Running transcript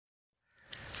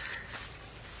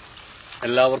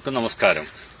എല്ലാവർക്കും നമസ്കാരം.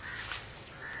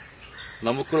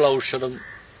 നമുക്കുള്ള ഔഷധം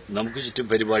നമുക്ക് ചുറ്റും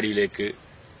പരിപാടിയിലേക്ക്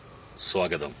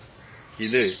സ്വാഗതം.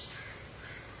 ഇത്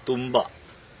തുമ്പ,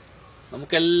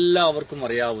 നമുക്കെല്ലാവർക്കും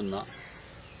അറിയാവുന്ന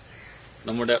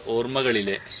നമ്മുടെ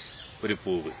ഓർമ്മകളിലെ ഒരു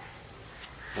പൂവ്.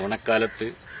 ഓണക്കാലത്ത്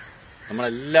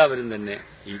നമ്മളെല്ലാവരും തന്നെ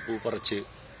ഈ പൂ പറിച്ച്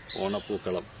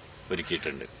ഓണപ്പൂക്കളം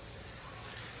ഒരുക്കിയിട്ടുണ്ട്.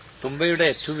 തുമ്പയുടെ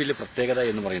ഏറ്റവും വലിയ പ്രത്യേകത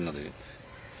എന്ന് പറയുന്നത്,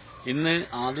 ഇന്ന്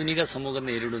ആധുനിക സമൂഹം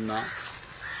നേരിടുന്ന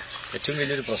ഏറ്റവും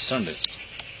വലിയൊരു പ്രശ്നമുണ്ട്.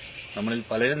 നമ്മളിൽ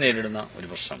പലരും നേരിടുന്ന ഒരു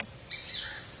പ്രശ്നം,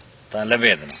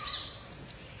 തലവേദന,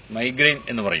 മൈഗ്രെയിൻ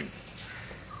എന്ന് പറയും.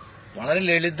 വളരെ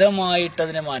ലളിതമായിട്ട്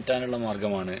അതിനെ മാറ്റാനുള്ള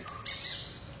മാർഗമാണ്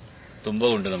തുമ്പ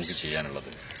കൊണ്ട് നമുക്ക്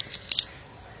ചെയ്യാനുള്ളത്.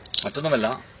 മറ്റൊന്നുമല്ല,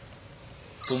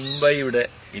 തുമ്പയുടെ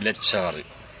ഇലച്ചാറ്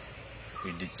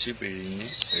ഇടിച്ച് പിഴിഞ്ഞ്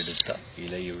എടുത്ത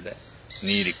ഇലയുടെ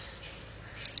നീര്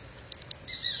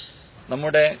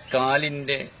നമ്മുടെ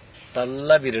കാലിൻ്റെ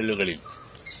തള്ളവിരലുകളിൽ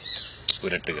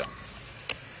പുരട്ടുക.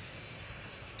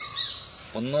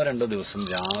 1-2 ദിവസം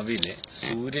രാവിലെ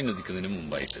സൂര്യൻ ഉദിക്കുന്നതിന്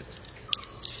മുമ്പായിട്ട്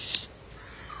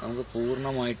നമുക്ക്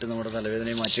പൂർണ്ണമായിട്ട് നമ്മുടെ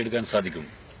തലവേദനയെ മാറ്റിയെടുക്കാൻ സാധിക്കും.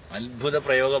 അത്ഭുത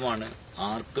പ്രയോഗമാണ്.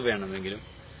 ആർക്ക് വേണമെങ്കിലും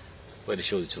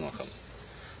പരിശോധിച്ച് നോക്കാം.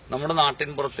 നമ്മുടെ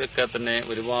നാട്ടിൻ പുറത്തൊക്കെ തന്നെ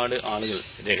ഒരുപാട് ആളുകൾ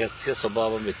രഹസ്യ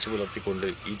സ്വഭാവം വെച്ച് പുലർത്തിക്കൊണ്ട്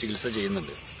ഈ ചികിത്സ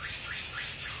ചെയ്യുന്നുണ്ട്.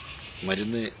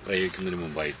 മരുന്ന് പ്രയോഗിക്കുന്നതിന്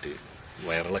മുമ്പായിട്ട്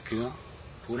വയറിളക്കുക,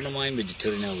 പൂർണ്ണമായും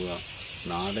വെജിറ്റേറിയൻ ആവുക,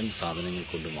 നാടൻ സാധനങ്ങൾ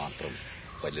കൊണ്ട് മാത്രം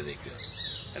പല്ല് തേക്കുക.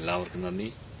 എല്ലാവർക്കും നന്ദി,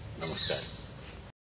 നമസ്കാരം.